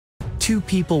2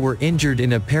 people were injured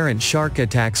in apparent shark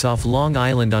attacks off Long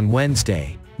Island on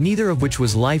Wednesday, neither of which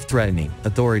was life-threatening,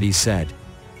 authorities said.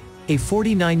 A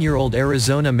 49-year-old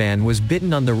Arizona man was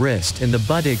bitten on the wrist and the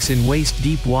buttocks in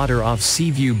waist-deep water off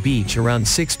Seaview Beach around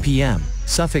 6 p.m.,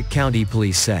 Suffolk County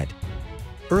police said.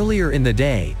 Earlier in the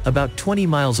day, about 20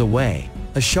 miles away,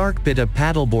 a shark bit a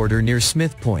paddleboarder near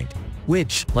Smith Point,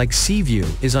 which, like Seaview,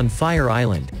 is on Fire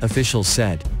Island, officials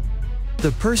said.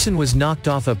 The person was knocked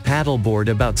off a paddleboard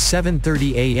about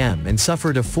 7:30 a.m. and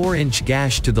suffered a 4-inch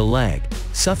gash to the leg,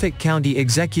 Suffolk County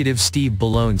Executive Steve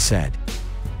Bellone said.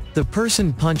 The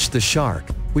person punched the shark,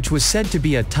 which was said to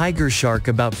be a tiger shark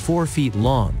about 4 feet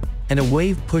long, and a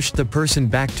wave pushed the person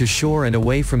back to shore and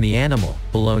away from the animal,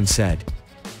 Bellone said.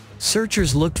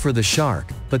 Searchers looked for the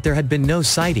shark, but there had been no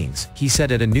sightings, he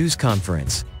said at a news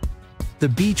conference. The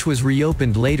beach was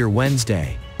reopened later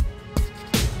Wednesday.